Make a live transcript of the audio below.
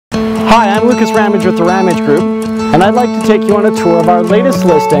Hi, I'm Ramage with the Ramage Group, and I'd like to take you on a tour of our latest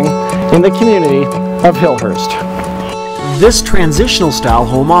listing in the community of Hillhurst. This transitional style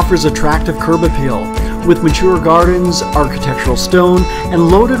home offers attractive curb appeal, with mature gardens, architectural stone, and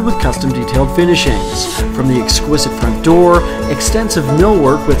loaded with custom detailed finishings. From the exquisite front door, extensive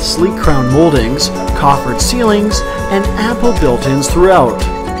millwork with sleek crown moldings, coffered ceilings, and ample built-ins throughout.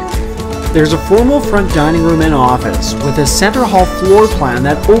 There's a formal front dining room and office with a center hall floor plan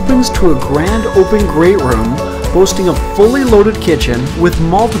that opens to a grand open great room, boasting a fully loaded kitchen with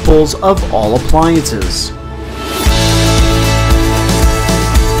multiples of all appliances.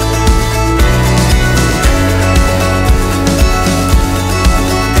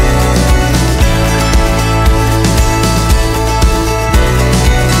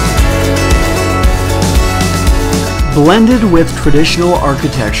 Blended with traditional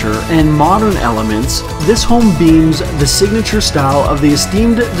architecture and modern elements, this home beams the signature style of the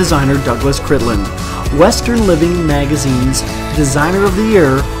esteemed designer Douglas Cridland, Western Living Magazine's Designer of the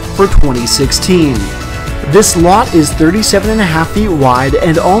Year for 2016. This lot is 37.5 feet wide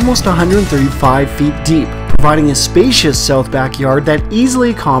and almost 135 feet deep, providing a spacious south backyard that easily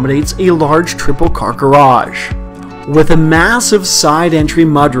accommodates a large triple-car garage. With a massive side entry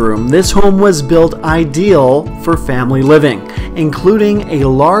mudroom, this home was built ideal for family living, including a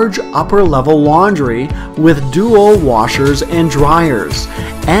large upper level laundry with dual washers and dryers,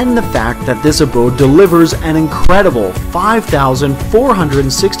 and the fact that this abode delivers an incredible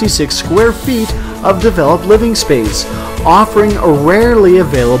 5,466 square feet of developed living space, offering a rarely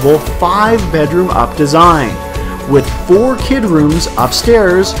available 5-bedroom up design, with 4 kid rooms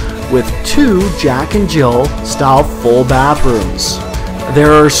upstairs, with 2 Jack and Jill style full bathrooms.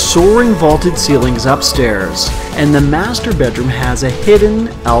 There are soaring vaulted ceilings upstairs, and the master bedroom has a hidden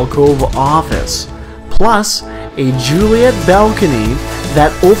alcove office, plus a Juliet balcony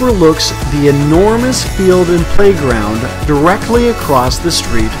that overlooks the enormous field and playground directly across the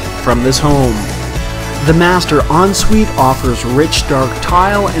street from this home. The master ensuite offers rich dark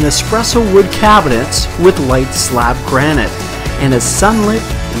tile and espresso wood cabinets with light slab granite, and a sunlit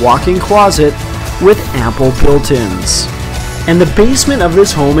walk-in closet with ample built-ins. And the basement of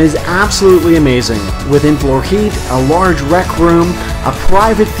this home is absolutely amazing, with in-floor heat, a large rec room, a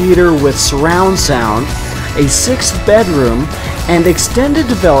private theater with surround sound, a 6th bedroom, and extended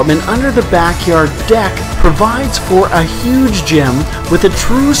development under the backyard deck provides for a huge gym with a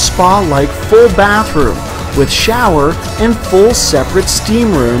true spa-like full bathroom with shower and full separate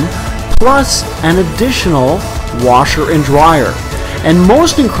steam room, plus an additional washer and dryer. And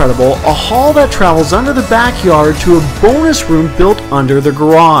most incredible, a hall that travels under the backyard to a bonus room built under the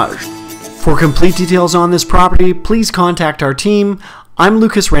garage. For complete details on this property, please contact our team. I'm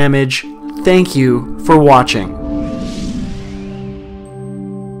Ramage. Thank you for watching.